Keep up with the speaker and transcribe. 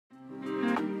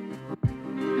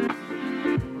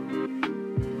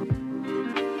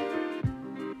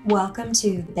Welcome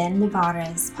to Ben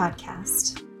Navarez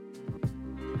podcast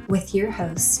with your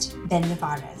host, Ben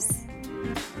Navarez.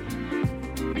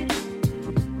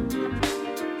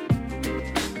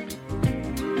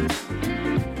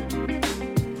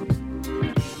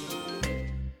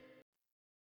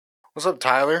 What's up,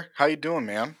 Tyler? How you doing,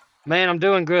 man? Man, I'm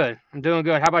doing good. How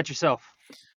about yourself?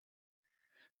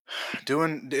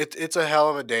 It's a hell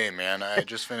of a day, man. I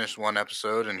just finished one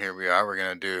episode, and here we are.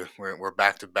 We're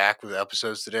back to back with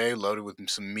episodes today, loaded with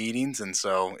some meetings, and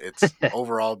so it's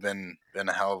overall been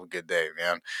a hell of a good day,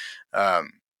 man.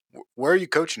 Where are you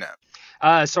coaching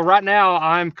at? So right now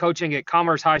I'm coaching at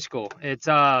Commerce High School. It's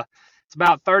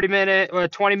about 20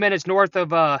 minutes north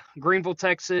of Greenville,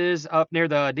 Texas, up near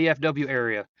the DFW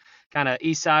area, kind of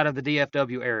east side of the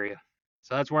DFW area.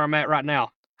 So that's where I'm at right now.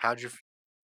 How'd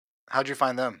you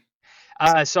find them?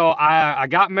 So I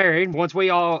got married once we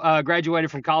all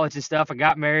graduated from college and stuff. I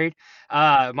got married.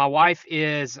 My wife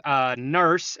is a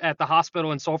nurse at the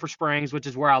hospital in Sulphur Springs, which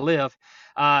is where I live,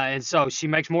 and so she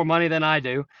makes more money than I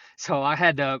do. So I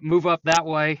had to move up that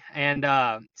way and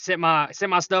sent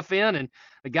my stuff in, and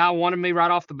the guy wanted me right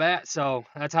off the bat. So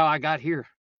that's how I got here.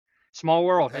 Small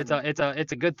world. Hey,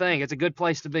 It's a good thing. It's a good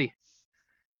place to be.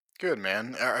 good,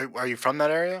 man. Are you from that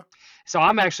area? So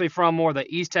I'm actually from more the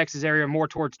East Texas area, more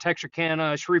towards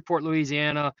Texarkana, Shreveport,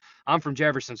 Louisiana. I'm from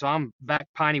Jefferson, so I'm back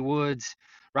Piney Woods,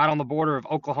 right on the border of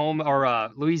Oklahoma or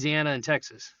Louisiana and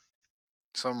Texas.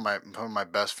 Some of my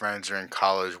best friends are in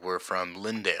college were from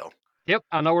Lindale. Yep,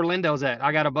 I know where Lindale's at.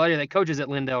 I got a buddy that coaches at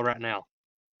Lindale right now.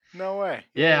 No way.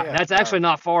 Yeah, Yeah. that's actually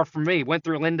not far from me. Went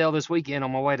through Lindale this weekend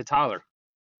on my way to Tyler.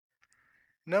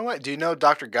 No way. Do you know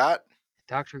Dr. Gott?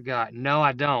 Dr. Gott. No,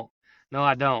 I don't.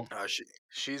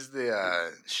 She's the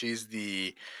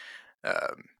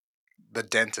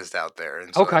dentist out there,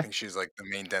 and so I Okay, think she's like the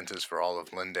main dentist for all of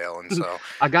Lindale, and so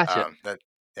I got you. that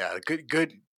yeah,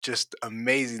 good, just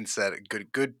amazing set,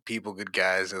 good people, good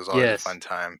guys. It was always a Yes, fun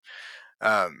time.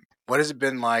 What has it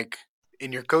been like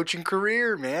in your coaching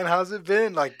career, man? How's it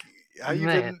been? Like, how you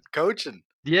man. been coaching?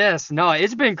 Yes, no,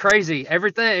 it's been crazy.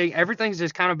 Everything's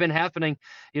just kind of been happening,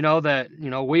 that,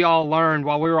 we all learned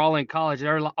while we were all in college.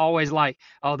 They're always like,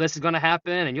 oh, this is going to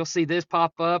happen and you'll see this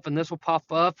pop up and this will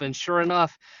pop up. And sure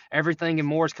enough, everything and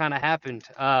more's kind of happened.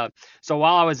 So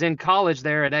while I was in college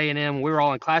there at A&M, we were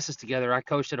all in classes together. I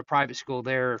coached at a private school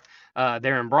there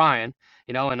in Bryan,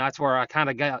 and that's where I kind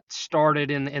of got started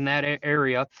in that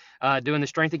area, doing the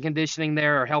strength and conditioning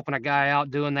there or helping a guy out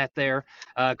doing that there,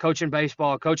 coaching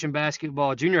baseball, coaching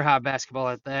basketball, junior high basketball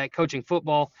at that, coaching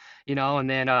football, and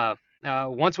then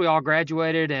once we all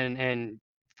graduated and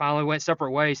finally went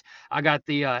separate ways, I got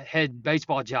the head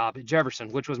baseball job at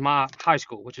Jefferson, which was my high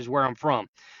school, which is where I'm from.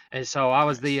 And so I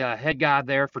was the Nice. head guy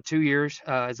there for 2 years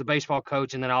as a baseball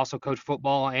coach, and then I also coached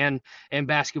football and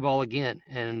basketball again.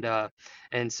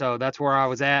 And so that's where I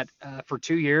was at for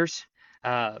 2 years.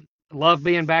 Uh, Love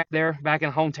being back there, back in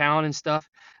hometown and stuff.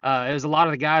 It was a lot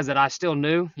of the guys that I still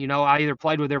knew. I either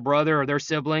played with their brother or their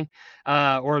sibling,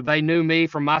 or they knew me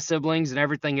from my siblings and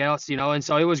everything else. And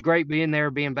so it was great being there,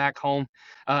 being back home,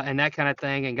 and that kind of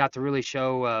thing, and got to really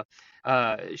show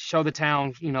the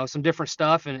town, some different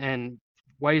stuff and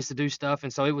ways to do stuff.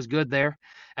 And so it was good there.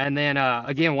 And then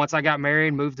again, once I got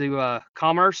married, moved to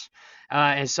Commerce.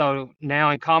 And so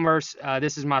now in Commerce,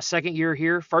 this is my second year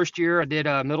here. First year I did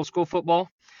middle school football,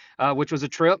 which was a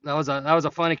trip. That was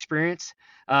a fun experience.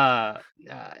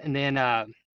 And then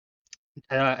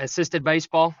assisted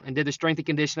baseball and did the strength and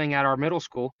conditioning at our middle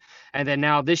school. And then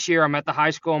now this year I'm at the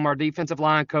high school. I'm our defensive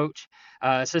line coach,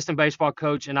 assistant baseball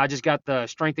coach, and I just got the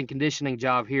strength and conditioning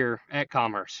job here at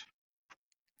Commerce.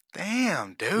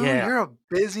 Damn, dude, Yeah, you're a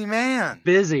busy man.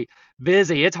 busy,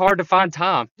 busy. It's hard to find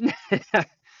time.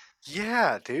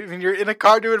 Yeah, dude. I mean, you're in a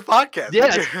car doing a podcast.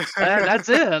 Yes, that's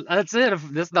it. That's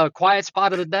it. This is the quiet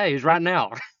spot of the day is right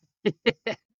now.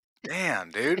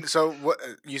 Damn, dude. So what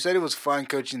you said it was fun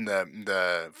coaching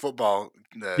the football,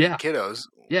 the Yeah, kiddos.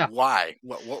 yeah. Why?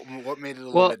 What made it a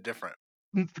little Well, bit different?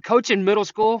 coaching middle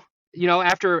school,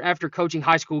 after coaching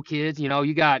high school kids,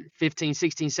 you got 15,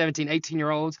 16, 17, 18-year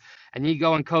olds, and you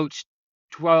go and coach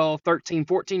 12, 13,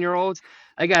 14-year olds.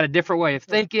 They got a different way of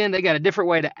thinking. They got a different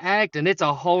way to act, and it's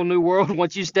a whole new world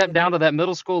once you step down to that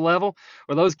middle school level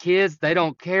where those kids, they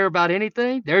don't care about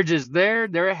anything. They're just there.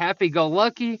 They're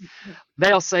happy-go-lucky.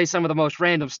 They'll say some of the most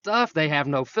random stuff. They have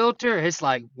no filter. It's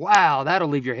like, wow, that'll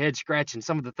leave your head scratching.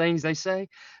 Some of the things they say,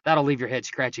 that'll leave your head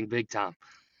scratching big time.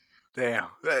 Damn,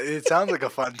 it sounds like a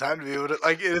fun time to be able to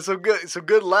like. It's some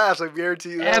good laughs. I guarantee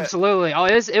you that. Absolutely. Oh,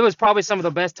 it was probably some of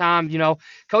the best time,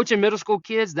 coaching middle school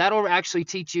kids. That'll actually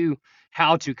teach you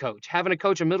how to coach. Having to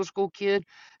coach a middle school kid,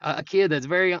 a kid that's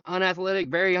very unathletic,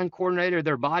 very uncoordinated,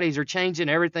 their bodies are changing,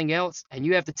 everything else, and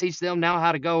you have to teach them now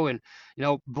how to go and,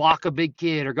 block a big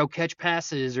kid or go catch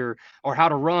passes or how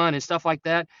to run and stuff like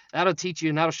that. That'll teach you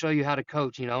and that'll show you how to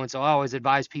coach, And so I always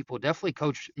advise people definitely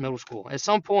coach middle school. At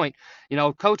some point,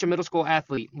 coach a middle school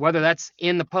athlete, whether that's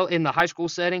in the high school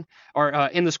setting or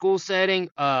in the school setting,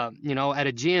 at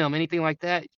a gym, anything like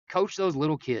that. Coach those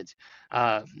little kids,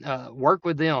 work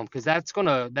with them because that's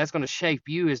gonna shape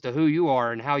you as to who you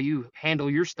are and how you handle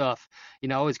your stuff.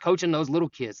 Is coaching those little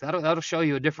kids. That'll show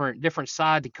you a different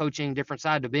side to coaching, different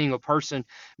side to being a person,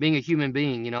 being a human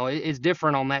being. It's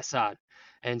different on that side.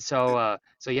 And so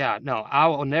yeah, no, I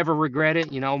will never regret it.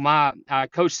 I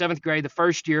coached seventh grade the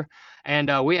first year,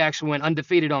 and we actually went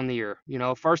undefeated on the year.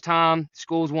 First time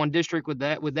schools won district with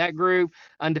that group,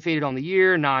 undefeated on the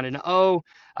year, 9-0.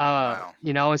 Wow.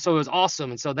 And so it was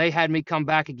awesome. And so they had me come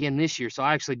back again this year. So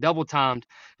I actually double timed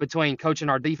between coaching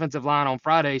our defensive line on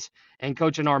Fridays and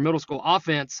coaching our middle school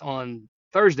offense on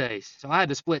Thursdays. So I had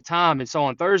to split time. And so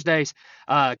on Thursdays,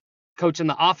 coaching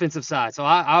the offensive side. So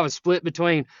I was split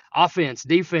between offense,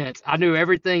 defense. I knew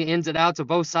everything ins and outs of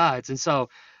both sides. And so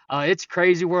it's a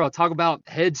crazy world. Talk about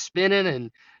head spinning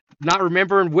and not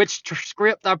remembering which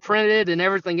script I printed and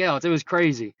everything else. It was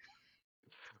crazy.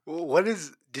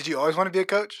 Did you always want to be a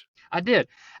coach? I did.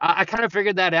 I kind of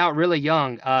figured that out really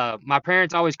young. My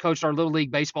parents always coached our little league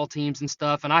baseball teams and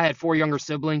stuff, and I had 4 younger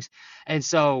siblings, and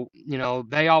so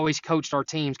they always coached our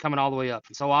teams coming all the way up,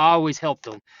 and so I always helped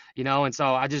them, and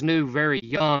so I just knew very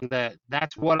young that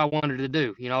that's what I wanted to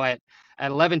do. At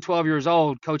 11, 12 years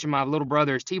old, coaching my little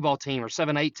brother's t-ball team or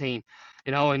 7, 18,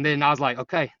 and then I was like,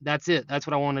 okay, that's it. That's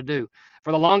what I want to do.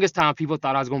 For the longest time, people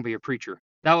thought I was going to be a preacher.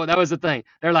 That was the thing.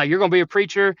 They're like, you're going to be a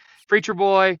preacher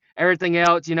boy, everything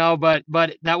else, but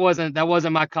that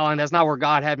wasn't my calling. That's not where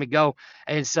God had me go.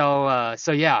 And so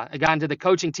yeah, I got into the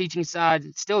coaching, teaching side,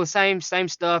 still the same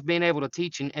stuff, being able to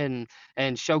teach and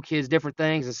show kids different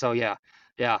things. And so, yeah,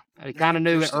 I kind of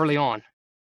Man, knew it early on.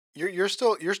 you're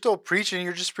still preaching.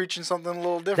 You're just preaching something a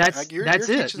little different. Like you're That's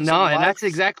it. teaching No, some and that's life.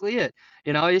 exactly it.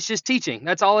 It's just teaching.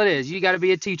 That's all it is. You got to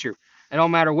be a teacher. It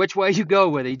don't matter which way you go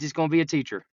with it. You're just going to be a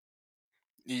teacher.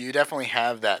 You definitely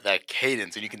have that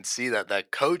cadence, and you can see that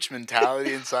coach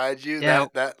mentality inside you. Yeah,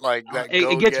 That it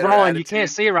go gets getter rolling. You can't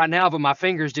attitude. see it right now, but my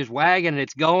finger's just wagging and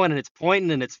it's going and it's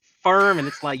pointing and it's firm and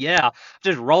it's like, yeah,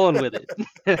 just rolling with it.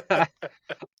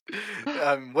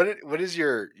 What is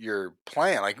your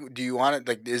plan? Like, do you want it?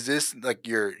 Like, is this like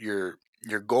your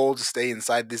goal to stay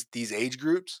inside these age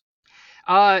groups?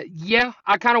 Yeah,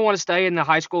 I kind of want to stay in the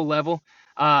high school level.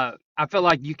 I feel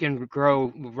like you can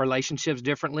grow relationships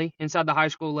differently inside the high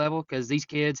school level because these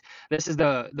kids, this is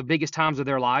the biggest times of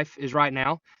their life is right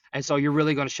now, and so you're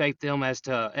really going to shape them as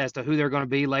to who they're going to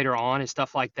be later on and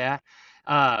stuff like that.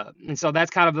 And so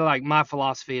that's kind of like my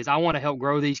philosophy is I want to help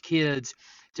grow these kids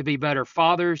to be better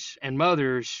fathers and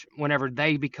mothers whenever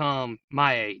they become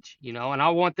my age, and I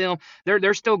want them,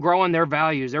 they're still growing their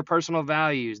values, their personal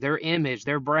values, their image,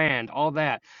 their brand, all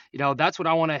that. That's what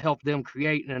I want to help them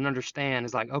create and understand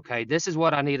is like, okay, this is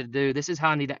what I need to do. This is how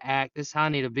I need to act. This is how I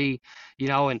need to be,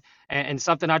 and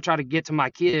something I try to get to my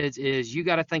kids is you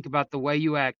got to think about the way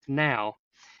you act now.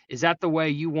 Is that the way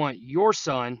you want your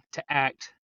son to act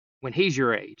when he's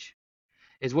your age?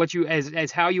 Is what you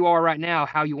as how you are right now,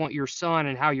 how you want your son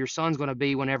and how your son's going to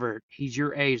be whenever he's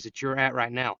your age that you're at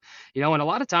right now. And a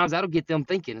lot of times that'll get them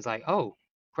thinking. It's like, oh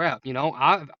crap,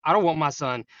 I don't want my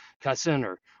son cussing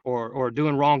or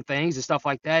doing wrong things and stuff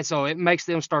like that. So it makes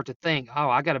them start to think,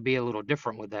 oh, I got to be a little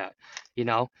different with that, you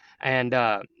know. And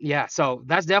yeah, so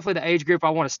that's definitely the age group I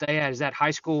want to stay at is that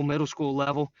high school, middle school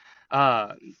level.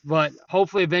 But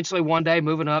hopefully eventually one day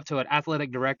moving up to an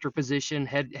athletic director position,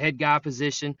 head guy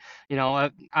position.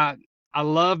 I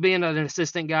love being an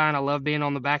assistant guy and I love being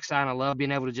on the backside and I love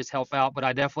being able to just help out, but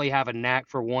I definitely have a knack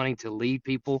for wanting to lead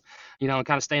people, and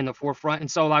kind of stay in the forefront. And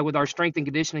so like with our strength and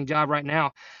conditioning job right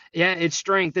now, yeah, it's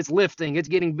strength, it's lifting, it's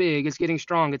getting big, it's getting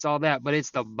strong, it's all that, but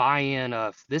it's the buy-in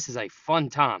of this is a fun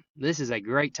time. This is a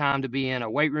great time to be in. A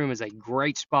weight room is a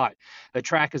great spot. The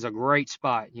track is a great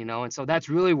spot, and so that's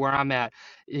really where I'm at.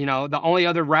 The only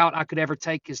other route I could ever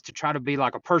take is to try to be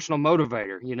like a personal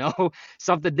motivator,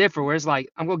 something different where it's like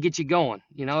I'm gonna get you going,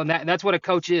 and that's what a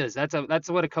coach is. That's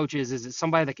what a coach is it's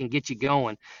somebody that can get you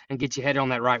going and get you headed on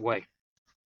that right way.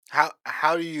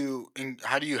 How do you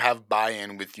have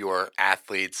buy-in with your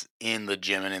athletes in the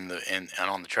gym and and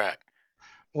on the track?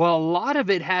 Well, a lot of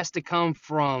it has to come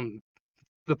from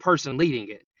the person leading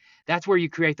it. That's where you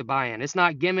create the buy-in. It's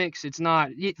not gimmicks.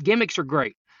 Gimmicks are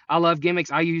great. I love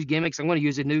gimmicks. I use gimmicks. I'm going to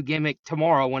use a new gimmick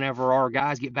tomorrow whenever our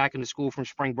guys get back into school from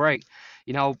spring break.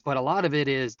 But a lot of it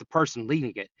is the person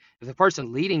leading it. If the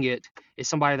person leading it is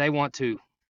somebody they want to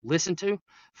listen to,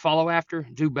 follow after,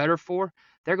 do better for,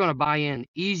 they're going to buy in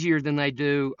easier than they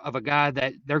do of a guy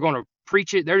that they're going to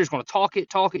preach it. They're just going to talk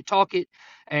it,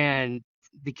 and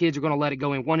the kids are going to let it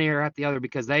go in one ear after the other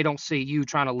because they don't see you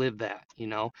trying to live that.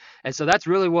 And so that's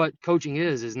really what coaching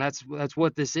is, and that's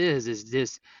what this is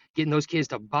just getting those kids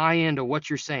to buy into what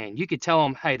you're saying. You could tell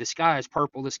them, hey, the sky is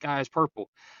purple, the sky is purple.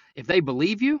 If they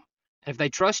believe you, if they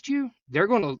trust you, they're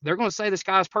going to say the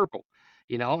sky is purple.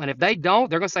 And if they don't,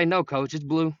 they're going to say, no, coach, it's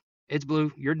blue. It's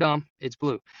blue. You're dumb. It's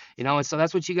blue. And so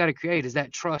that's what you got to create, is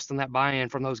that trust and that buy-in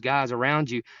from those guys around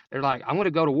you. They're like, I'm going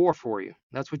to go to war for you.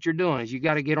 That's what you're doing, is you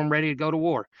got to get them ready to go to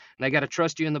war. And they got to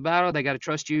trust you in the battle. They got to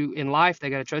trust you in life. They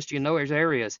got to trust you in those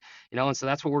areas, and so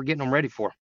that's what we're getting them ready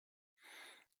for.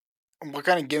 What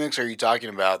kind of gimmicks are you talking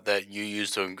about that you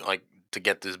use to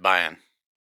get this buy-in?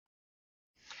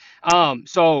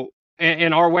 So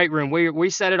in our weight room, we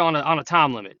set it on a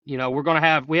time limit.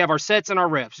 We have our sets and our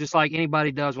reps, just like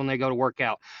anybody does when they go to work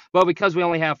out. But because we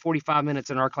only have 45 minutes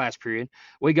in our class period,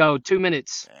 we go 2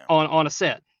 minutes on a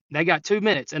set. They got 2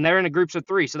 minutes, and they're in a groups of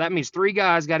 3. So that means 3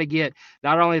 guys got to get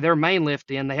not only their main lift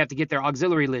in, they have to get their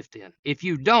auxiliary lift in. If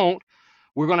you don't,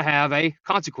 we're going to have a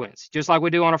consequence, just like we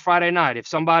do on a Friday night. If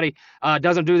somebody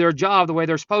doesn't do their job the way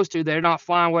they're supposed to, they're not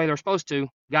flying the way they're supposed to,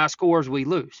 guy scores, we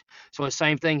lose. So the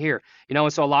same thing here,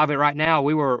 and so a lot of it right now,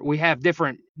 we have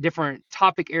different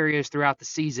topic areas throughout the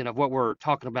season of what we're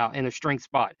talking about in a strength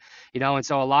spot, and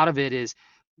so a lot of it is,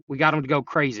 we got them to go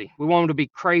crazy. We want them to be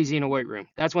crazy in a weight room.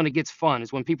 That's when it gets fun,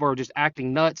 is when people are just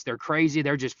acting nuts. They're crazy.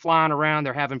 They're just flying around.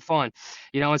 They're having fun,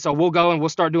 and so we'll go and we'll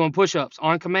start doing push-ups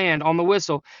on command on the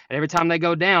whistle. And every time they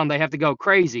go down, they have to go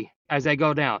crazy as they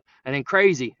go down, and then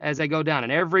crazy as they go down.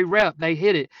 And every rep they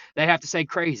hit it, they have to say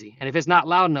crazy. And if it's not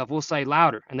loud enough, we'll say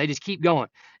louder. And they just keep going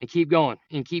and keep going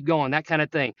and keep going, that kind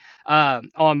of thing.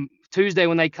 On Tuesday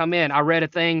when they come in, I read a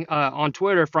thing on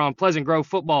Twitter from Pleasant Grove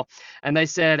football, and they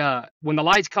said, when the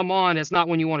lights come on, it's not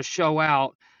when you want to show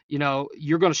out.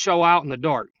 You're going to show out in the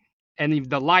dark, and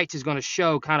the lights is going to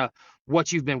show kind of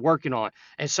what you've been working on.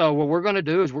 And so what we're going to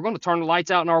do is we're going to turn the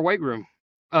lights out in our weight room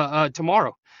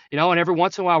tomorrow. And every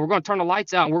once in a while we're going to turn the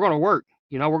lights out and we're going to work.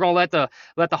 We're going to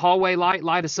let the hallway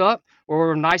light us up where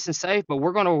we're nice and safe, but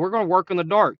we're going to work in the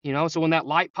dark. So when that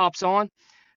light pops on,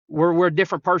 we're a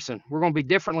different person. We're going to be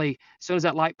differently. As soon as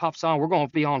that light pops on, we're going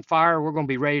to be on fire. We're going to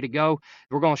be ready to go.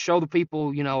 We're going to show the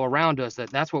people, around us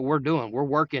that's what we're doing. We're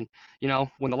working.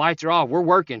 When the lights are off, we're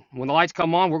working. When the lights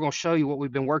come on, we're going to show you what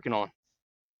we've been working on.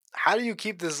 How do you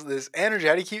keep this energy?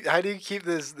 How do you keep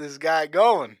this guy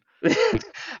going?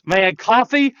 Man,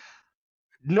 coffee,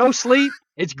 no sleep.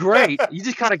 It's great. You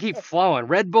just kind of keep flowing.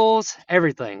 Red Bulls,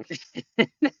 everything. A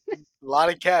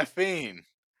lot of caffeine.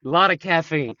 A lot of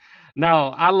caffeine. No,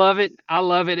 I love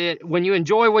it. When you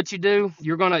enjoy what you do,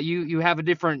 you're gonna you have a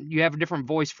different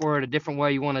voice for it, a different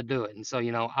way you want to do it. And so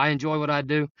I enjoy what I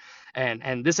do,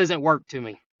 and this isn't work to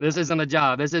me. This isn't a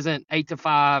job. This isn't 8 to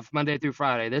 5 Monday through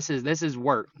Friday. This is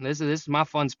work. This is my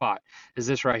fun spot. Is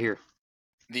this right here?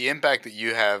 The impact that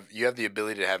you have the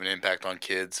ability to have an impact on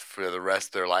kids for the rest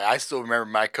of their life. I still remember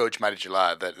my coach, Mighty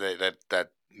July, that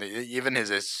even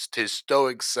his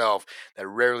stoic self that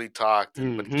rarely talked,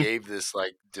 but gave this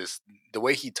just the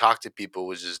way he talked to people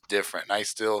was just different. And I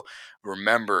still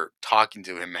remember talking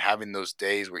to him and having those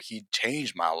days where he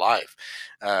changed my life.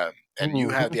 And you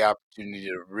have the opportunity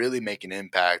to really make an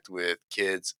impact with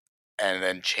kids and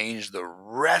then change the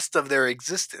rest of their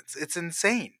existence. It's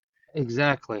insane.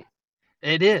 Exactly.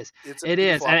 It is. It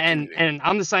is. And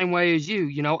I'm the same way as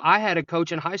you. I had a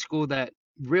coach in high school that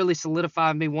really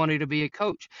solidified me wanting to be a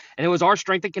coach. And it was our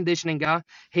strength and conditioning guy.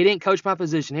 He didn't coach my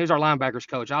position. He was our linebackers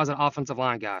coach. I was an offensive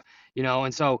line guy,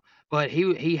 and so, but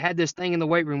he had this thing in the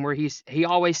weight room where he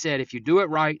always said, if you do it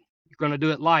right, you're going to do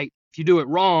it light. If you do it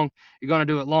wrong, you're going to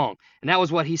do it long. And that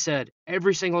was what he said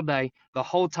every single day, the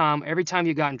whole time, every time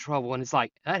you got in trouble. And it's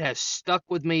like, that has stuck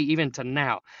with me even to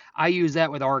now. I use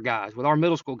that with our guys, with our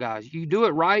middle school guys. You do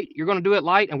it right, you're going to do it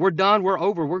light, and we're done. We're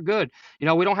over. We're good.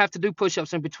 We don't have to do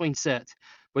push-ups in between sets.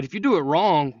 But if you do it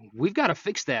wrong, we've got to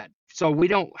fix that. So we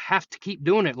don't have to keep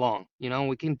doing it long.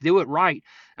 We can do it right,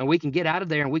 and we can get out of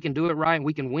there, and we can do it right, and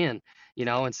we can win.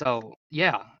 And so,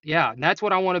 yeah. And that's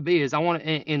what I want to be, is I want to,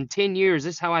 in 10 years,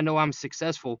 this is how I know I'm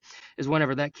successful, is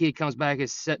whenever that kid comes back,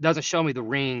 doesn't show me the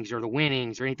rings or the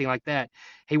winnings or anything like that.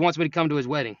 He wants me to come to his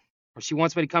wedding, or she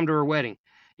wants me to come to her wedding,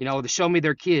 to show me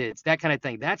their kids, that kind of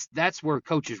thing. That's where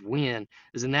coaches win,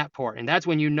 is in that part. And that's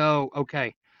when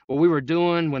okay, what we were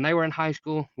doing when they were in high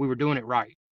school, we were doing it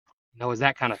right. It's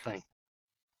that kind of thing.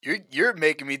 You're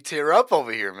making me tear up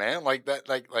over here, man. Like that,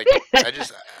 I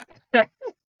just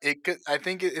it could. I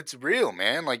think it's real,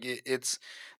 man. Like it's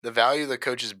the value the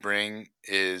coaches bring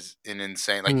is an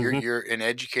insane. Like Hmm. you're an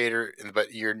educator, but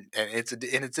it's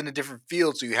in a different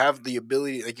field, so you have the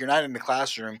ability. Like you're not in the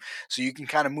classroom, so you can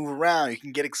kind of move around. You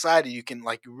can get excited. You can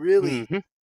like really Hmm.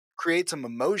 create some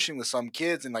emotion with some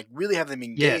kids and like really have them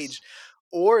Yes, engaged.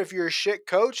 Or if you're a shit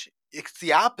coach, it's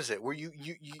the opposite where you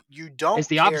don't it's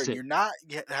the care and opposite.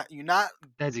 you're not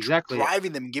That's exactly it.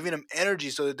 driving them, giving them energy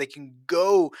so that they can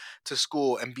go to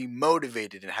school and be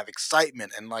motivated and have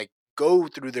excitement and like go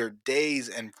through their days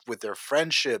and with their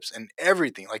friendships and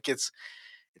everything. Like it's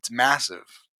massive.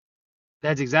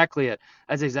 That's exactly it.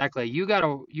 That's exactly it. You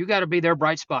gotta be their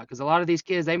bright spot because a lot of these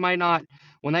kids they might not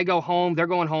when they go home they're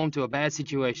going home to a bad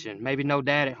situation. Maybe no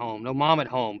dad at home, no mom at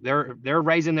home. They're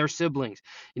raising their siblings,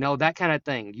 that kind of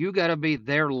thing. You gotta be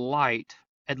their light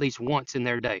at least once in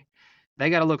their day. They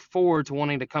got to look forward to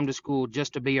wanting to come to school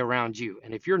just to be around you.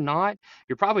 And if you're not,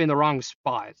 you're probably in the wrong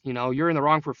spot. You're in the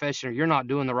wrong profession or you're not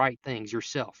doing the right things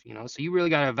yourself. So you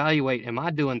really got to evaluate, am I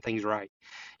doing things right?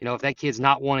 If that kid's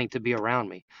not wanting to be around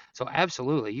me. So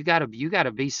absolutely, you got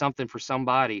to be something for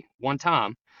somebody one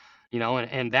time,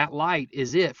 and that light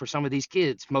is it for some of these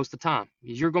kids most of the time.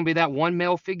 You're going to be that one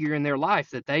male figure in their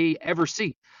life that they ever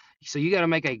see. So you got to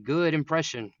make a good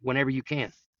impression whenever you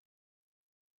can.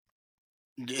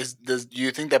 Do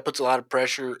you think that puts a lot of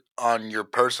pressure on your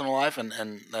personal life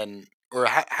and or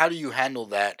how do you handle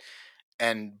that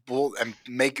and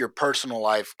make your personal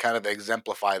life kind of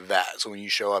exemplify that so when you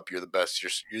show up you're the best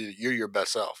you're your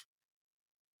best self.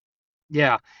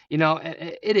 Yeah,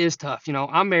 it is tough.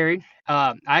 I'm married.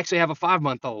 I actually have a 5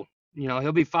 month old.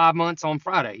 He'll be 5 months on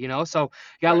Friday. So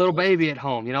got a little Congratulations. baby at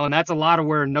home. And that's a lot of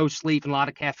where no sleep and a lot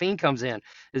of caffeine comes in,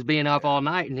 is being up Yeah. all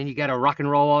night, and then you got to rock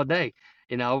and roll all day.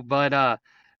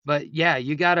 But yeah,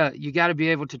 you gotta be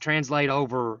able to translate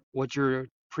over what you're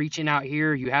preaching out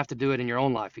here. You have to do it in your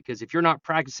own life because if you're not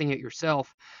practicing it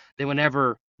yourself, then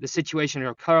whenever the situation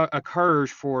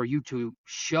occurs for you to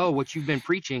show what you've been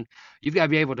preaching, you've got to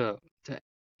be able to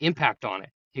impact on it.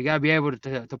 You got to be able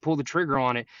to pull the trigger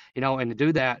on it, and to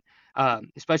do that,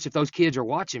 especially if those kids are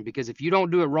watching. Because if you don't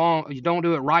do it wrong, you don't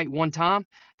do it right one time,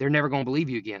 they're never going to believe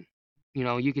you again.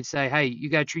 You could say, hey, you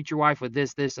got to treat your wife with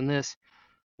this, this, and this.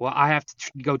 Well, I have to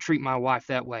go treat my wife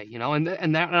that way, and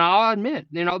I'll admit,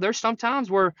 there's some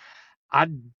times where I,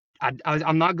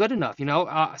 I'm not good enough.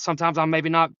 Sometimes I'll maybe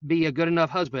not be a good enough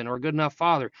husband or a good enough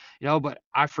father. But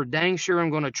I for dang sure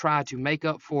I'm going to try to make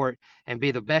up for it and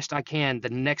be the best I can the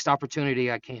next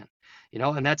opportunity I can.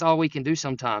 And that's all we can do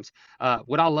sometimes.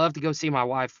 Would I love to go see my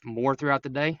wife more throughout the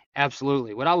day?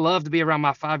 Absolutely. Would I love to be around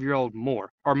my 5 year old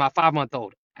more or my 5 month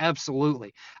old?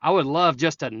 Absolutely. I would love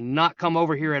just to not come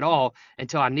over here at all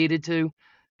until I needed to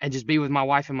and just be with my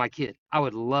wife and my kid. I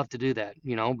would love to do that,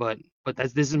 but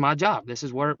this is my job. This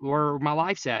is where my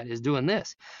life's at, is doing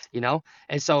this, you know.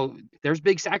 And so there's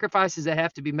big sacrifices that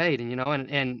have to be made,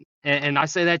 and and I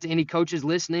say that to any coaches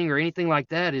listening or anything like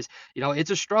that is,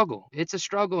 it's a struggle. It's a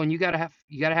struggle, and you gotta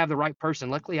have the right person.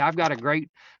 Luckily, I've got a great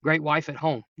wife at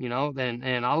home,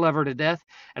 and I love her to death,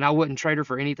 and I wouldn't trade her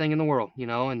for anything in the world,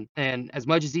 and as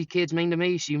much as these kids mean to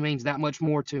me, she means that much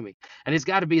more to me. And it's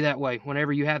got to be that way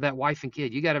whenever you have that wife and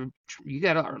kid. You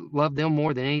gotta love them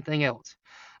more than anything else.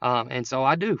 And so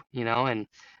I do, and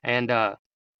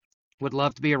would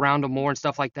love to be around them more and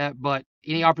stuff like that. But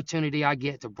any opportunity I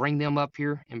get to bring them up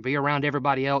here and be around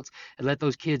everybody else and let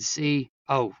those kids see,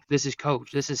 oh, this is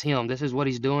coach, this is him, this is what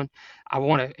he's doing. I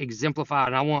want to exemplify it,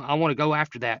 and I want to go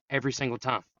after that every single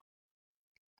time.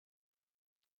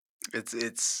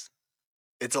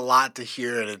 It's a lot to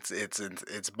hear, and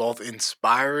it's both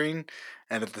inspiring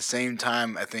and at the same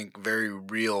time I think very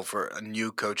real for a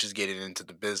new coaches getting into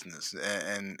the business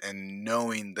and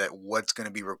knowing that what's going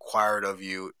to be required of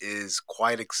you is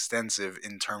quite extensive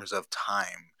in terms of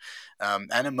time,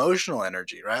 and emotional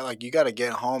energy, right? Like you got to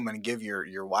get home and give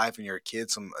your wife and your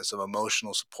kids some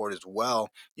emotional support as well.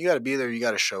 You got to be there, you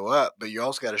got to show up, but you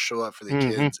also got to show up for the Hmm.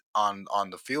 kids on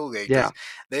the field day Yeah. because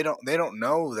they don't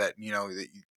know that that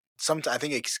sometimes I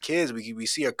think as kids we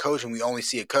see a coach and we only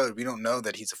see a coach. We don't know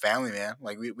that he's a family man.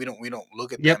 Like we don't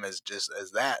look at Yep. them as just as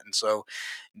that. And so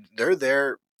they're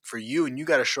there for you, and you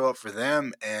got to show up for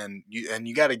them, and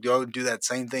you got to go do that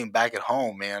same thing back at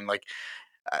home, man. Like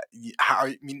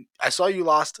I mean, I saw you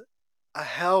lost a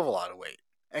hell of a lot of weight,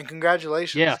 and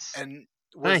congratulations. Yes. And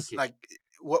Thank was you. like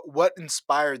what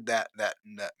inspired that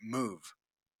move?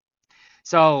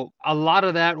 So a lot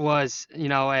of that was,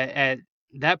 at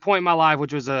that point in my life,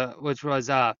 which was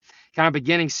kind of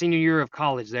beginning senior year of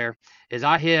college, there is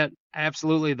I hit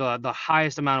absolutely the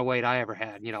highest amount of weight I ever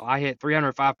had. I hit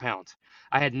 305 pounds.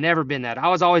 I had never been that. I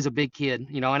was always a big kid,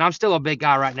 and I'm still a big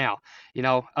guy right now, you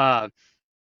know.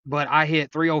 But I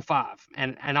hit 305,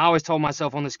 and I always told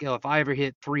myself on the scale, if I ever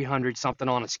hit 300 something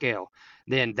on a scale,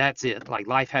 then that's it. Like,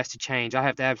 life has to change. I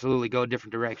have to absolutely go a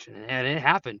different direction, and it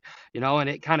happened, and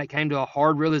it kind of came to a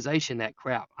hard realization that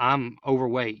crap, I'm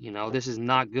overweight. This is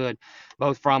not good,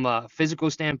 both from a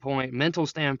physical standpoint, mental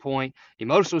standpoint,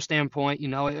 emotional standpoint.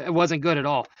 It wasn't good at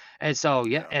all. And so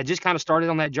yeah, Yeah. it just kind of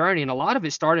started on that journey, and a lot of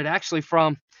it started actually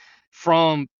from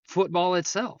football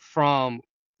itself, from,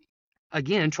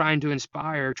 again, trying to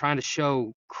inspire, trying to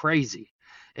show crazy.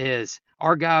 Is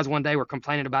our guys one day were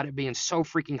complaining about it being so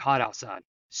freaking hot outside,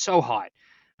 so hot.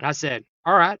 And I said,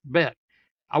 all right, bet.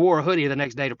 I wore a hoodie the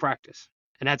next day to practice.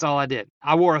 And that's all I did.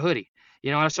 I wore a hoodie.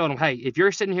 And I showed them, hey, if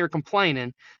you're sitting here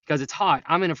complaining because it's hot,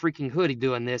 I'm in a freaking hoodie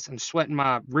doing this and sweating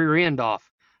my rear end off.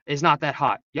 It's not that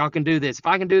hot. Y'all can do this. If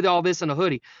I can do all this in a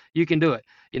hoodie, you can do it.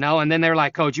 And then they're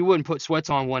like, Coach, you wouldn't put sweats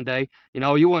on one day.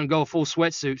 You wouldn't go full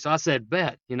sweatsuit. So I said,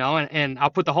 bet, and I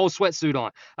put the whole sweatsuit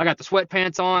on. I got the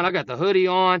sweatpants on. I got the hoodie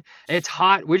on. It's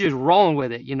hot. We're just rolling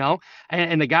with it.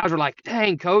 And the guys were like,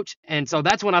 dang, Coach. And so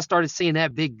that's when I started seeing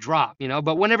that big drop.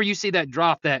 But whenever you see that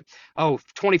drop, that,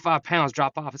 25 pounds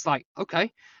drop off, it's like,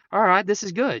 okay, all right, this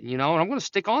is good, and I'm going to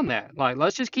stick on that. Like,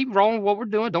 let's just keep rolling with what we're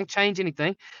doing. Don't change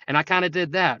anything. And I kind of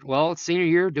did that. Well, senior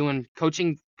year, doing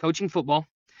coaching football,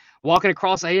 walking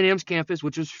across A&M's campus,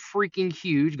 which was freaking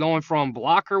huge, going from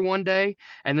blocker one day,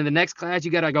 and then the next class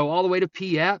you got to go all the way to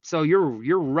PAP. So you're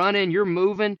running, you're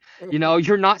moving,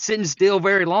 you're not sitting still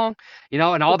very long,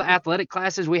 and all the athletic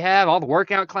classes we have, all the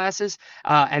workout classes,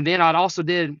 and then I'd also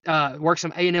did work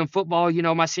some A&M football.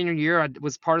 My senior year, I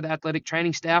was part of the athletic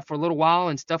training staff for a little while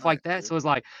and stuff Nice, like that. dude. So it's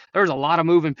like there was a lot of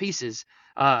moving pieces.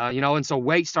 And so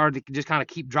weight started to just kind of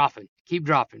keep dropping, keep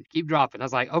dropping, keep dropping. I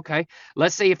was like, okay,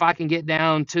 let's see if I can get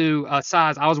down to a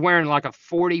size. I was wearing like a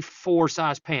 44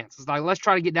 size pants. It's like, let's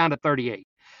try to get down to 38.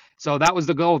 So that was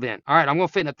the goal then. All right, I'm going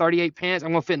to fit in a 38 pants.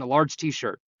 I'm going to fit in a large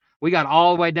t-shirt. We got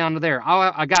all the way down to there.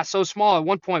 I got so small at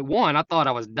 1.1, I thought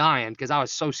I was dying because I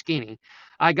was so skinny.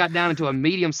 I got down into a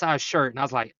medium sized shirt, and I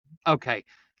was like, okay,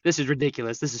 this is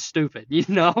ridiculous. This is stupid,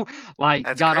 like,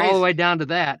 That's got all the way crazy. down to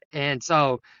that. And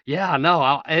so, yeah, no,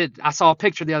 I saw a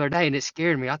picture the other day and it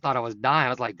scared me. I thought I was dying. I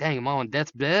was like, dang, am I on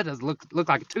death's bed? It looked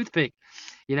like a toothpick,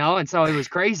 and so it was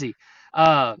crazy.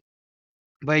 Uh,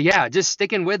 but yeah, just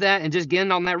sticking with that and just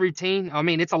getting on that routine. I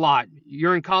mean, it's a lot.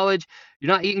 You're in college,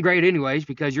 you're not eating great anyways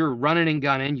because you're running and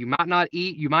gunning. You might not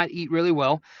eat, you might eat really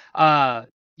well.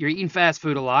 You're eating fast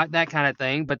food a lot, that kind of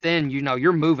thing. But then,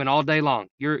 you're moving all day long.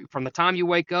 You're from the time you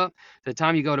wake up to the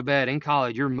time you go to bed in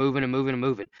college, you're moving and moving and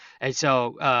moving. And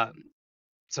so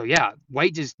yeah,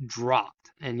 weight just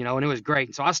dropped, and it was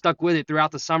great. So I stuck with it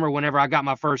throughout the summer. Whenever I got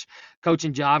my first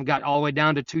coaching job, got all the way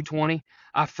down to 220.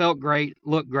 I felt great,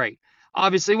 looked great.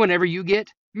 Obviously, whenever you get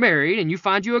married and you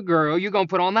find you a girl, you're gonna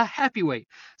put on the happy weight.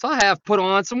 So I have put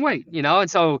on some weight, and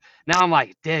so now I'm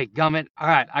like, dig gummit, all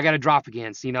right, I got to drop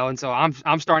again, and so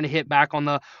I'm starting to hit back on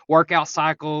the workout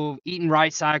cycle, eating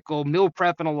right cycle, meal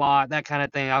prepping a lot, that kind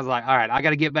of thing. I was like, all right, I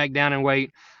got to get back down in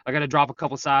weight. I got to drop a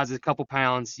couple sizes, a couple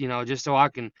pounds, just so I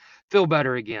can feel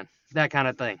better again, that kind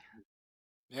of thing.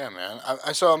 Yeah, man.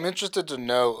 So I'm interested to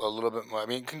know a little bit more. I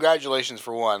mean, congratulations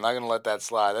for one. Not gonna let that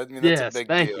slide. I mean, that's a Yes, big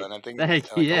thank deal, you. and I think Thank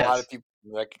you. like a lot of Yes. people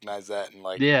recognize that and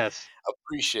like Yes.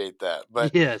 appreciate that.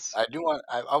 But Yes. I do want.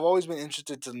 I've always been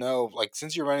interested to know, like,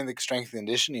 since you're running the strength and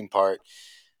conditioning part,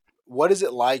 what is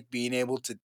it like being able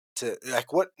to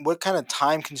like what kind of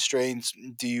time constraints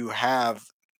do you have,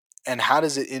 and how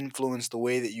does it influence the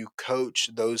way that you coach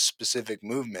those specific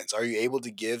movements? Are you able to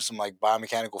give some like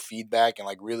biomechanical feedback and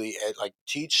like really like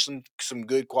teach some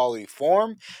good quality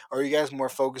form, or are you guys more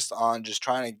focused on just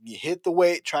trying to hit the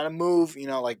weight, trying to move?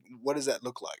 Like what does that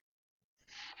look like?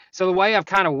 So the way I've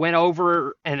kind of went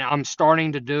over and I'm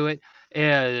starting to do it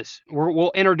is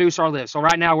we'll introduce our lifts. So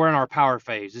right now we're in our power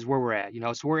phase is where we're at,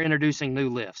 so we're introducing new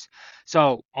lifts.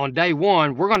 So on day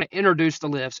one, we're going to introduce the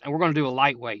lifts and we're going to do a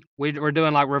lightweight. We're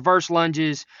doing like reverse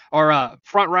lunges or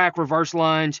front rack reverse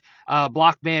lunge,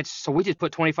 block bench. So we just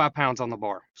put 25 pounds on the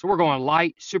bar. So we're going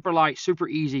light, super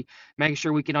easy, making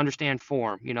sure we can understand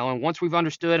form, and once we've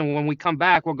understood and when we come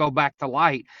back, we'll go back to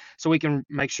light so we can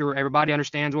make sure everybody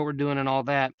understands what we're doing and all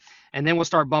that. And then we'll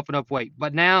start bumping up weight.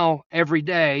 But now every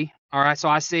day, all right, so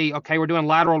I see, okay, we're doing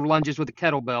lateral lunges with the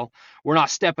kettlebell. We're not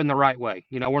stepping the right way.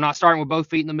 We're not starting with both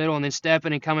feet in the middle and then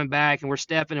stepping and coming back and we're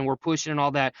stepping and we're pushing and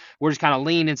all that. We're just kind of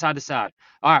leaning side to side.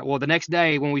 All right, well, the next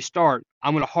day when we start,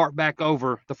 I'm going to harp back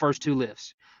over the first two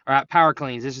lifts. All right, power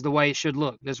cleans. This is the way it should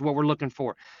look. This is what we're looking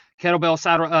for.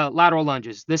 Kettlebell lateral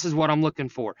lunges. This is what I'm looking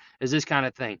for. Is this kind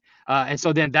of thing. And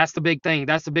so then that's the big thing.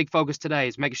 That's the big focus today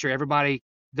is making sure everybody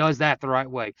does that the right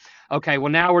way. Okay,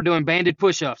 well now we're doing banded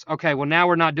push-ups. Okay, well now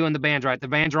we're not doing the bands right. The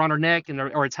bands are on our neck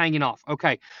or it's hanging off.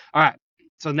 Okay, all right.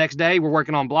 So next day we're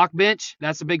working on block bench.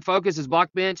 That's the big focus is block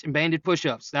bench and banded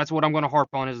push-ups. That's what I'm going to harp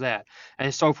on is that,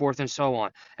 and so forth and so on.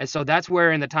 And so that's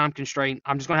where in the time constraint,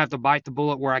 I'm just going to have to bite the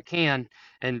bullet where I can.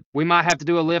 And we might have to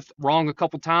do a lift wrong a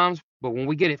couple times, but when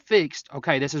we get it fixed,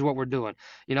 okay, this is what we're doing.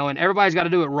 And everybody's got to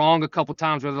do it wrong a couple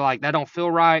times where they're like, that don't feel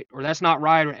right, or that's not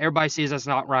right, or everybody sees that's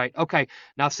not right. Okay,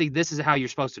 now see, this is how you're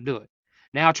supposed to do it.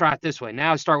 Now try it this way.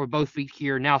 Now start with both feet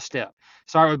here, now step.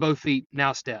 Start with both feet,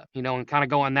 now step, and kind of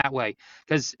going that way.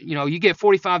 Because, you get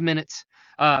 45 minutes,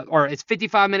 or it's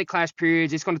 55-minute class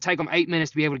periods. It's going to take them 8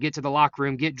 minutes to be able to get to the locker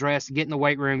room, get dressed, get in the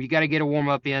weight room. You got to get a warm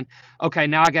up in. Okay,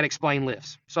 now I got to explain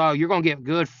lifts. So you're going to get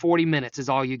good 40 minutes is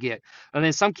all you get. And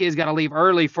then some kids got to leave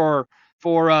early for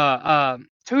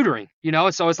tutoring,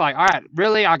 so it's like, all right,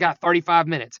 really, I got 35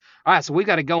 minutes. All right, so we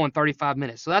got to go in 35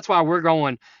 minutes. So that's why we're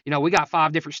going, we got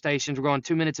 5 different stations. We're going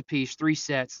 2 minutes apiece, 3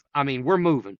 sets. I mean, we're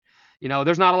moving.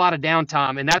 There's not a lot of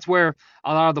downtime, and that's where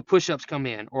a lot of the push-ups come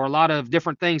in, or a lot of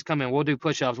different things come in. We'll do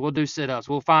push-ups, we'll do sit-ups,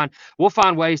 we'll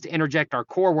find ways to interject our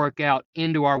core workout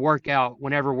into our workout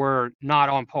whenever we're not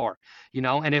on par,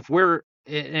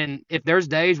 and if there's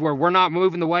days where we're not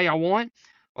moving the way I want,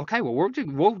 okay, well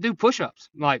we'll do push-ups.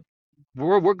 Like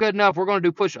we're good enough. We're going to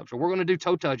do push-ups, or we're going to do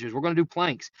toe touches. We're going to do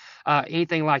planks,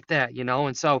 anything like that,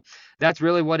 And so that's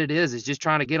really what it is just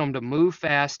trying to get them to move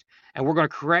fast, and we're going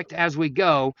to correct as we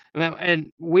go.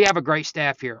 And we have a great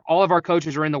staff here. All of our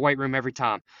coaches are in the weight room every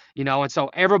time, And so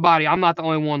everybody, I'm not the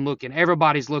only one looking.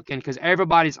 Everybody's looking because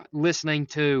everybody's listening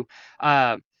to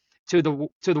the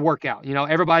workout.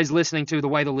 Everybody's listening to the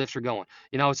way the lifts are going.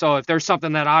 So if there's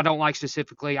something that I don't like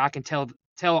specifically, I can tell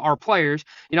our players,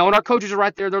 and our coaches are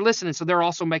right there, they're listening, so they're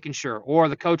also making sure, or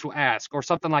the coach will ask or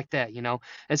something like that,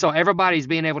 and so everybody's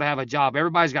being able to have a job.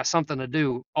 Everybody's got something to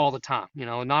do all the time,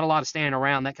 not a lot of standing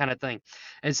around, that kind of thing.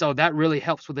 And so that really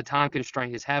helps with the time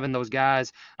constraint is having those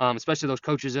guys, especially those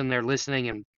coaches in there listening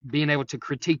and being able to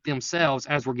critique themselves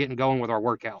as we're getting going with our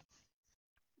workout.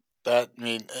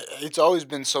 It's always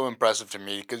been so impressive to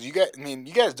me because you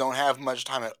guys don't have much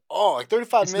time at all. Like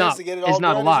 35 minutes to get it all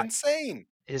done is insane.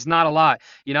 It's not a lot,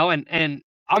 and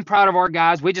I'm proud of our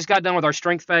guys. We just got done with our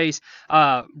strength phase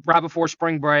right before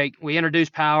spring break. We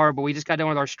introduced power, but we just got done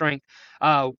with our strength.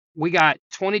 We got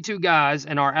 22 guys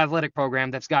in our athletic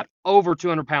program that's got over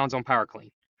 200 pounds on power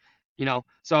clean.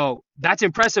 So that's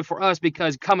impressive for us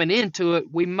because coming into it,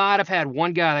 we might have had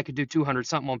one guy that could do 200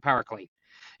 something on power clean.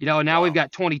 And now we've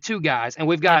got 22 guys, and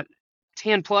we've got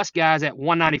 10 plus guys at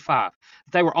 195.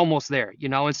 They were almost there,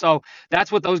 and so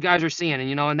that's what those guys are seeing.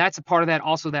 And, and that's a part of that,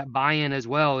 also that buy-in as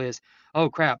well is, oh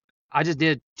crap, I just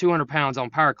did 200 pounds on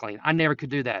power clean. I never could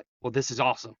do that. Well, this is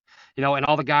awesome. And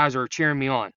all the guys are cheering me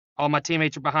on. All my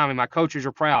teammates are behind me. My coaches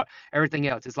are proud. Everything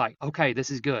else. It's like, okay, this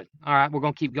is good. All right, we're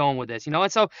going to keep going with this,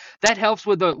 and so that helps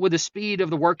with the speed of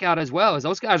the workout as well, as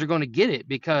those guys are going to get it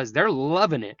because they're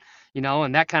loving it,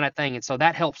 and that kind of thing. And so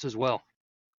that helps as well.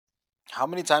 How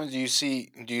many times do you see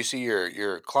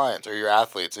your clients or your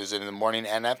athletes? Is it in the morning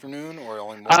and afternoon, or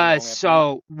only morning? Only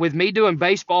so with me doing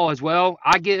baseball as well,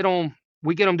 we get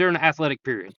them during the athletic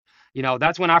period.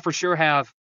 That's when I for sure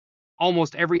have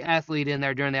almost every athlete in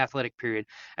there during the athletic period.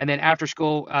 And then after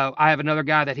school, I have another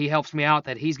guy that he helps me out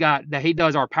that he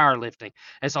does our powerlifting.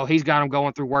 And so he's got them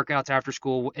going through workouts after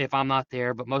school if I'm not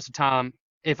there. But most of the time,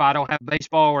 if I don't have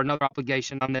baseball or another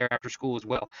obligation, I'm there after school as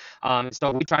well. And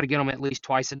so we try to get them at least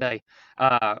twice a day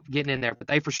getting in there. But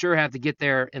they for sure have to get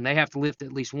there, and they have to lift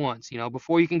at least once.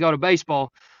 Before you can go to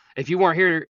baseball, if you weren't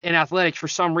here in athletics for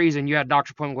some reason, you had a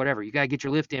doctor's appointment, whatever, you got to get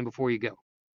your lift in before you go.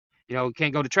 You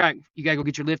can't go to track. You got to go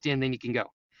get your lift in, then you can go.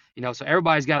 So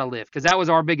everybody's got to lift because that was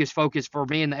our biggest focus for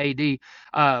me and the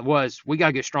AD was we got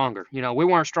to get stronger. We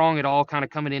weren't strong at all kind of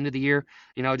coming into the year,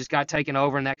 just got taken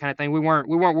over and that kind of thing. We weren't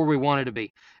where we wanted to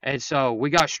be. And so we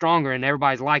got stronger and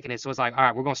everybody's liking it. So it's like, all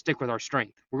right, we're going to stick with our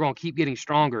strength. We're going to keep getting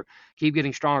stronger, keep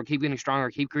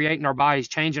creating our bodies,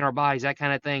 changing our bodies, that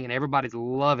kind of thing. And everybody's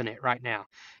loving it right now,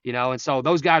 and so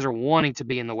those guys are wanting to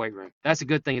be in the weight room. That's a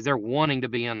good thing is they're wanting to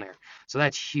be in there. So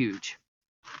that's huge.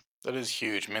 That is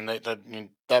huge.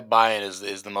 That buy-in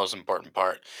is the most important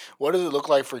part. What does it look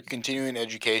like for continuing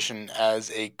education as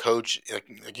a coach?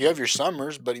 Like you have your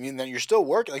summers, but that you're still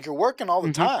working. Like you're working all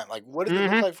the time. Like what does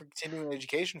it look like for continuing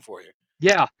education for you?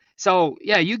 Yeah. So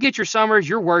yeah, you get your summers,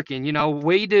 you're working.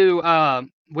 We do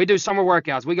we do summer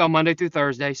workouts. We go Monday through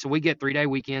Thursday, so we get 3-day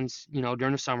weekends,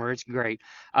 during the summer. It's great.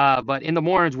 But in the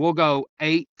mornings, we'll go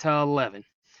 8 to 11.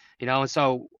 And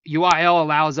so UIL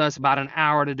allows us about an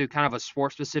hour to do kind of a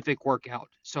sport specific workout.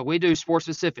 So we do sport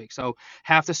specific. So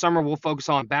half the summer we'll focus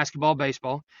on basketball,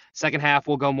 baseball. Second half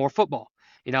we'll go more football.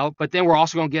 But then we're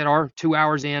also going to get our 2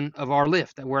 hours in of our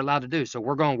lift that we're allowed to do. So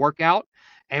we're going to work out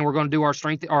and we're going to do our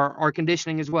strength, our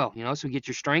conditioning as well. So get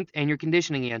your strength and your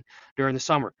conditioning in during the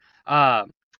summer.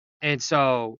 And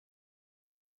so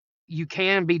you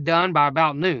can be done by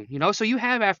about noon. So you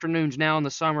have afternoons now in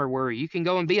the summer where you can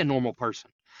go and be a normal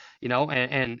person.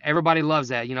 And everybody loves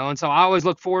that. And so I always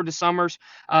look forward to summers.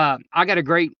 I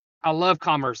love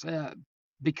Commerce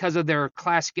because of their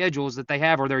class schedules that they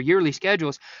have, or their yearly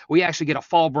schedules. We actually get a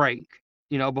fall break,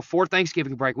 before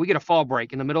Thanksgiving break. We get a fall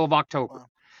break in the middle of October. Wow.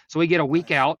 So we get a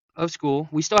week Nice. out of school.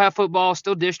 We still have football,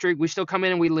 still district. We still come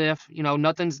in and we lift.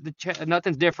 Nothing's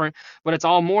different, but it's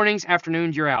all mornings,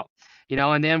 afternoons. You're out.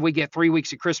 And then we get 3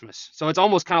 weeks of Christmas. So it's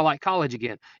almost kind of like college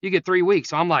again. You get 3 weeks.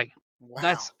 So I'm like, Wow.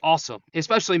 that's awesome.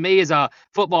 Especially me as a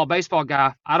football, baseball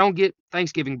guy. I don't get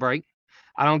Thanksgiving break.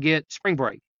 I don't get spring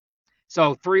break.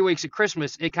 So 3 weeks of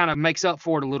Christmas, it kind of makes up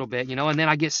for it a little bit, and then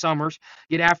I get summers,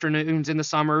 get afternoons in the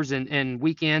summers and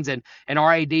weekends. And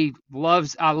our AD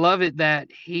I love it that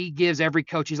he gives every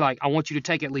coach, he's like, I want you to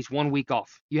take at least 1 week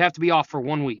off. You have to be off for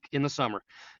 1 week in the summer.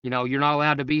 You're not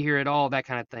allowed to be here at all, that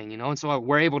kind of thing, And so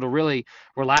we're able to really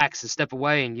relax and step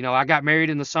away. And, I got married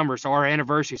in the summer, so our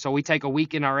anniversary. So we take a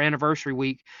week in our anniversary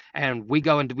week and we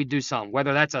go and we do something,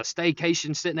 whether that's a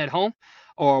staycation sitting at home,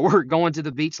 or we're going to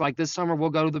the beach. Like this summer, we'll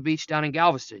go to the beach down in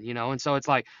Galveston, And so it's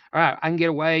like, all right, I can get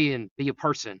away and be a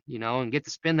person, and get to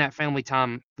spend that family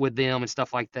time with them and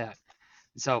stuff like that.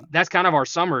 So that's kind of our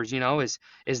summers,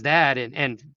 is that,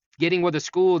 and getting with a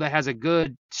school that has a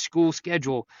good school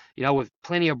schedule, with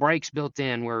plenty of breaks built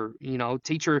in where,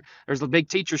 there's a big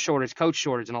teacher shortage, coach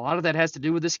shortage. And a lot of that has to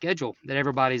do with the schedule that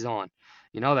everybody's on,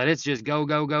 that it's just go,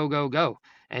 go, go, go, go.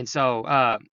 And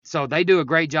so, so they do a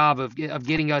great job of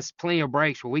getting us plenty of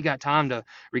breaks where we got time to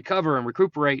recover and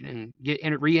recuperate and get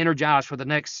re-energized for the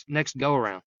next go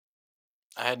around.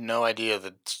 I had no idea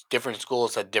that different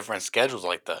schools had different schedules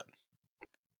like that.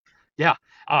 Yeah.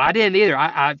 Oh, I didn't either.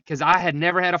 Because I had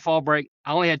never had a fall break.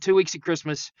 I only had 2 weeks of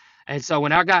Christmas. And so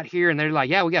when I got here and they're like,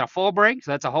 yeah, we got a fall break.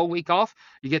 So that's a whole week off.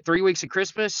 You get 3 weeks of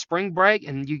Christmas, spring break,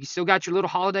 and you still got your little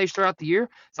holidays throughout the year.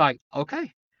 It's like,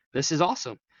 okay, this is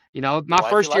awesome. My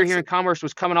first year here in Commerce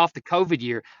was coming off the COVID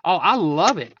year. Oh, I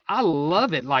love it. I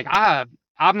love it. Like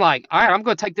I'm like, all right, I'm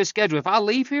going to take this schedule. If I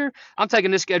leave here, I'm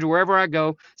taking this schedule wherever I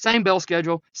go. Same bell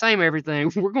schedule, same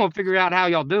everything. We're going to figure out how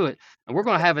y'all do it. And we're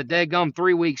going to have a daggum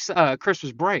 3 weeks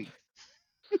Christmas break.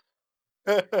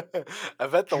 I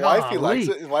bet the wifey likes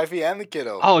it. Wifey and the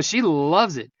kiddo. Oh, she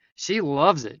loves it. She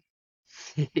loves it.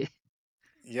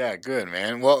 Yeah, good,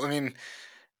 man. Well, I mean,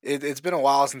 it's been a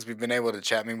while since we've been able to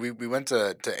chat. I mean, we went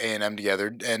to A&M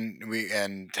together, and we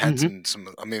had some.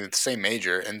 I mean, it's the same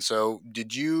major. And so,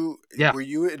 were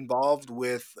you involved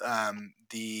with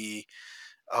the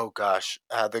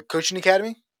coaching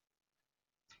academy?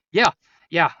 Yeah.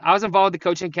 I was involved with the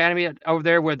coaching academy over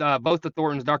there with both the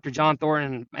Thorntons, Dr. John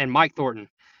Thornton and Mike Thornton.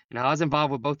 I was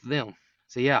involved with both of them.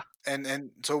 So yeah. And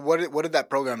so, what did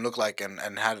that program look like,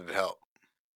 and how did it help?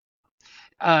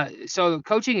 So the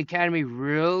coaching academy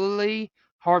really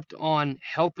harped on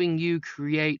helping you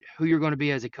create who you're going to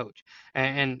be as a coach.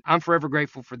 And I'm forever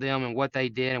grateful for them and what they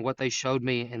did and what they showed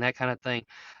me and that kind of thing.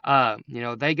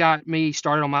 They got me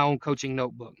started on my own coaching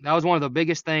notebook. That was one of the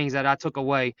biggest things that I took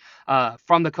away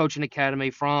from the coaching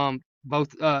academy, from both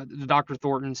the Dr.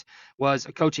 Thorntons, was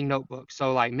a coaching notebook.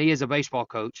 So like me as a baseball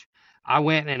coach, I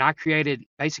went and I created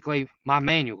basically my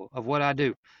manual of what I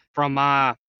do, from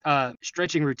my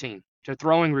stretching routine to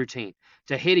throwing routine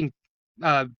to hitting,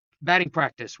 batting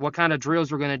practice, what kind of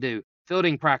drills we're going to do,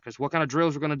 fielding practice, what kind of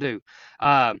drills we're going to do,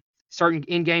 certain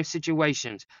in-game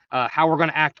situations, how we're going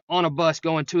to act on a bus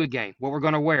going to a game, what we're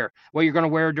going to wear, what you're going to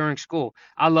wear during school.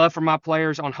 I love for my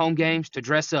players on home games to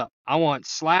dress up. I want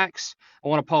slacks. I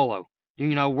want a polo.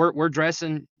 We're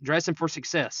dressing for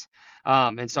success.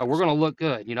 And so we're going to look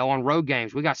good, on road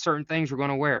games. We got certain things we're going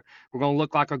to wear. We're going to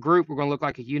look like a group. We're going to look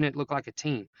like a unit, look like a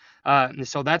team. And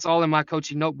so that's all in my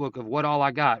coaching notebook of what all I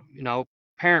got,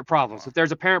 parent problems. If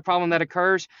there's a parent problem that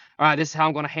occurs, all right, this is how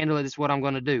I'm going to handle it. This is what I'm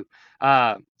going to do.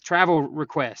 Travel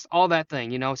requests, all that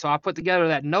thing, So I put together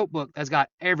that notebook that's got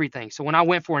everything. So when I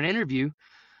went for an interview,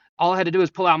 all I had to do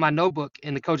is pull out my notebook,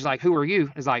 and the coach is like, who are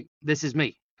you? It's like, this is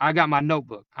me. I got my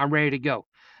notebook. I'm ready to go.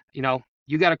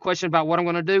 You got a question about what I'm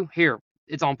going to do? Here,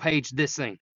 it's on page this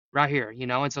thing right here,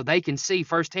 And so they can see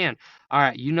firsthand, all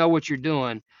right, you know what you're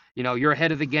doing. You're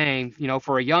ahead of the game.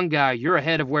 For a young guy, you're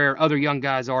ahead of where other young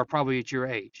guys are probably at your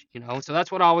age. So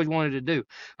that's what I always wanted to do,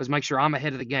 was make sure I'm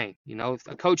ahead of the game.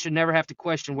 A coach should never have to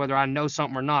question whether I know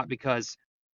something or not, because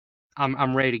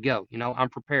I'm ready to go. I'm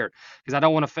prepared, because I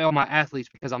don't want to fail my athletes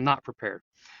because I'm not prepared.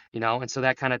 And so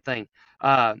that kind of thing.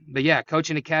 But yeah,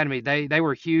 Coaching Academy, they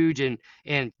were huge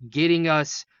in getting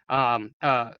us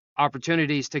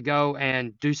opportunities to go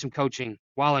and do some coaching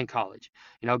while in college.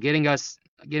 Getting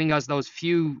us those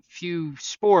few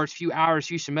sports, few hours,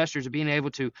 few semesters of being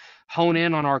able to hone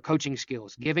in on our coaching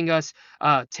skills, giving us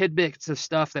tidbits of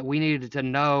stuff that we needed to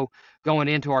know going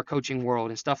into our coaching world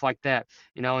and stuff like that.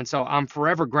 And so I'm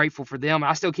forever grateful for them.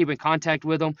 I still keep in contact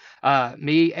with them.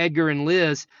 Me, Edgar, and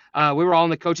Liz, we were all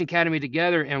in the Coaching Academy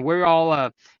together, and we're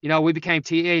all, we became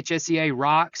THSCA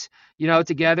Rocks,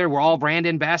 together. We're all brand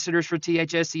ambassadors for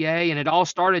THSCA, and it all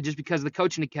started just because of the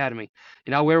Coaching Academy.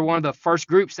 We were one of the first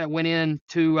groups that went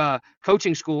into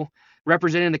coaching school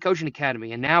representing the Coaching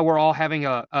Academy, and now we're all having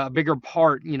a bigger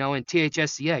part, in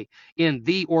THSCA, in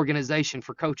the organization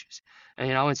for coaches.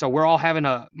 And so we're all having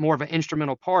a more of an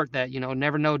instrumental part that,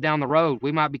 never know down the road,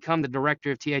 we might become the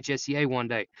director of THSCA one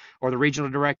day, or the regional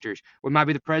directors. We might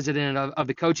be the president of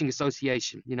the coaching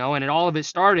association, and all of it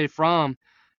started from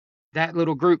that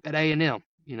little group at A&M,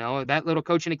 that little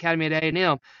Coaching Academy at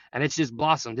A&M, and it's just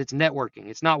blossomed. It's networking.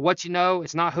 It's not what you know,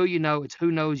 it's not who you know, it's who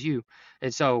knows you.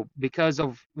 And so because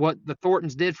of what the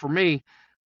Thorntons did for me,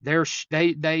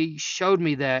 they showed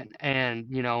me that, and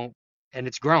and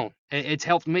it's grown. It's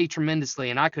helped me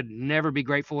tremendously, and I could never be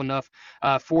grateful enough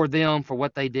for them, for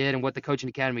what they did and what the Coaching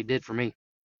Academy did for me.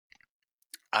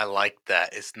 I like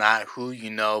that. It's not who you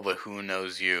know, but who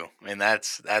knows you. I mean,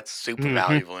 that's super Hmm.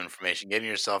 valuable information. Getting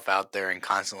yourself out there and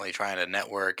constantly trying to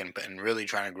network and really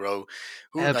trying to grow,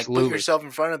 put Absolutely. yourself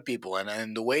in front of people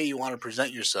and the way you want to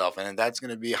present yourself, and that's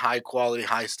going to be high quality,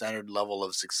 high standard level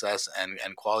of success and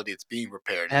quality. It's being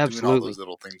prepared and doing all those Absolutely.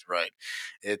 little things right.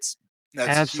 It's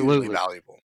That's hugely Absolutely.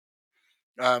 valuable.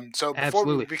 So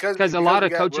Absolutely. Because a because lot we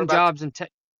of got we're coaching about to jobs in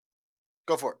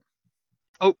go for it.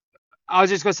 oh, I was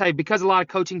just gonna say, because a lot of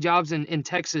coaching jobs in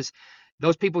Texas,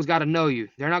 those people's got to know you.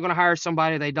 They're not gonna hire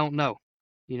somebody they don't know.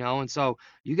 And so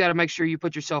you got to make sure you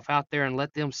put yourself out there and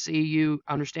let them see you,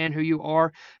 understand who you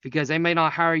are, because they may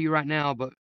not hire you right now,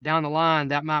 but down the line,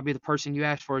 that might be the person you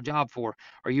asked for a job for,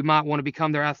 or you might want to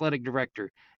become their athletic director,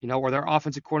 or their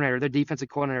offensive coordinator, their defensive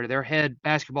coordinator, their head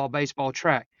basketball, baseball,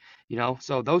 track.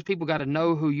 So those people got to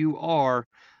know who you are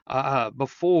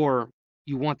before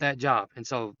you want that job. And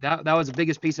so that was the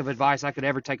biggest piece of advice I could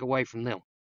ever take away from them.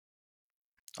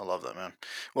 I love that, man.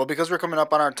 Well, because we're coming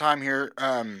up on our time here,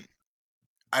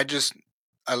 I just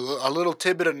a little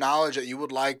tidbit of knowledge that you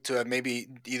would like to maybe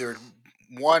either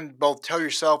both tell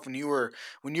yourself when you were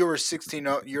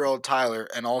 16-year old Tyler,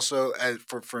 and also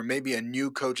for maybe a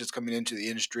new coach that's coming into the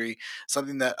industry,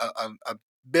 something that a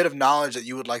bit of knowledge that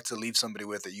you would like to leave somebody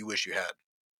with that you wish you had.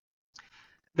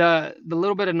 The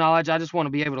little bit of knowledge I just want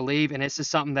to be able to leave, and this is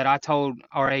something that I told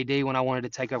our AD when I wanted to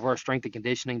take over a strength and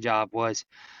conditioning job, was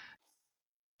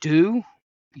you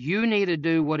need to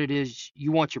do what it is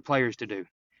you want your players to do.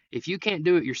 If you can't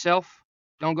do it yourself,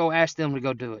 don't go ask them to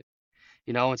go do it.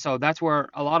 And so that's where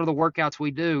a lot of the workouts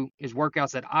we do is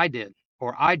workouts that I did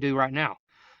or I do right now.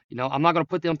 I'm not going to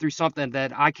put them through something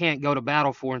that I can't go to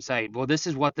battle for and say, well, this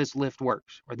is what this lift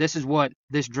works, or this is what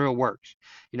this drill works.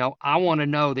 I want to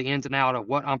know the ins and out of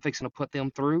what I'm fixing to put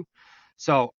them through.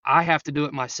 So I have to do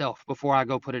it myself before I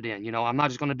go put it in. I'm not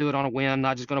just going to do it on a whim. I'm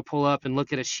not just going to pull up and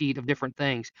look at a sheet of different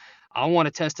things. I want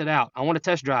to test it out. I want to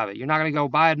test drive it. You're not going to go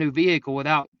buy a new vehicle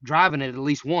without driving it at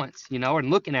least once, and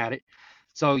looking at it.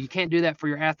 So you can't do that for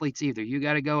your athletes either. You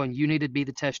got to go and you need to be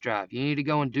the test drive. You need to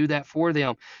go and do that for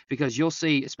them, because you'll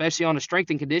see, especially on the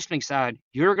strength and conditioning side,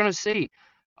 you're going to see,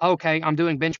 okay, I'm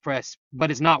doing bench press,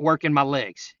 but it's not working my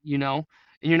legs, and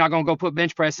you're not going to go put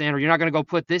bench press in, or you're not going to go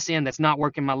put this in that's not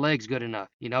working my legs good enough.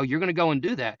 You're going to go and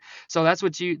do that. So that's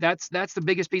the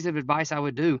biggest piece of advice I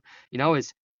would do,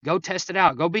 is go test it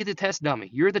out. Go be the test dummy.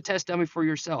 You're the test dummy for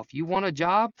yourself. You want a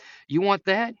job? You want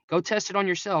that? Go test it on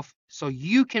yourself so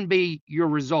you can be your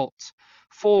results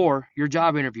for your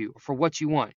job interview, for what you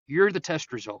want. You're the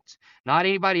test results, not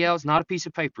anybody else, not a piece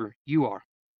of paper. You are.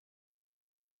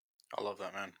 I love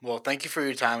that, man. Well, thank you for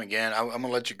your time again. I'm gonna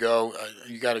let you go.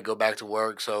 You got to go back to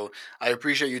work, so I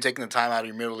appreciate you taking the time out of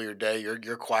your middle of your day,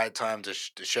 your quiet time to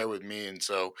share with me, and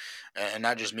so, and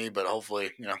not just me, but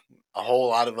hopefully, a whole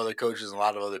lot of other coaches and a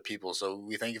lot of other people. So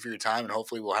we thank you for your time, and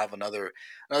hopefully we'll have another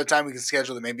time we can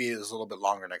schedule that maybe is a little bit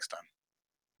longer next time.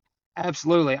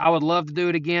 Absolutely. I would love to do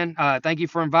it again. Thank you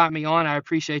for inviting me on. I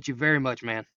appreciate you very much,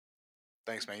 man.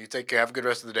 Thanks, man. You take care. Have a good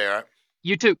rest of the day. All right.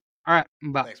 You too. All right.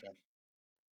 Bye. Thanks, man.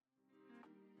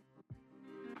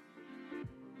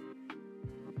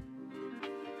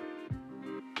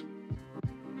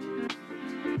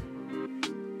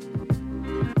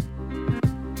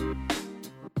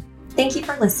 Thank you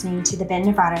for listening to the Ben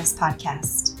Nevares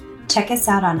podcast. Check us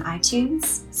out on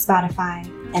iTunes, Spotify,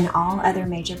 and all other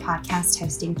major podcast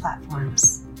hosting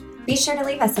platforms. Be sure to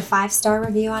leave us a 5-star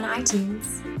review on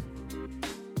iTunes.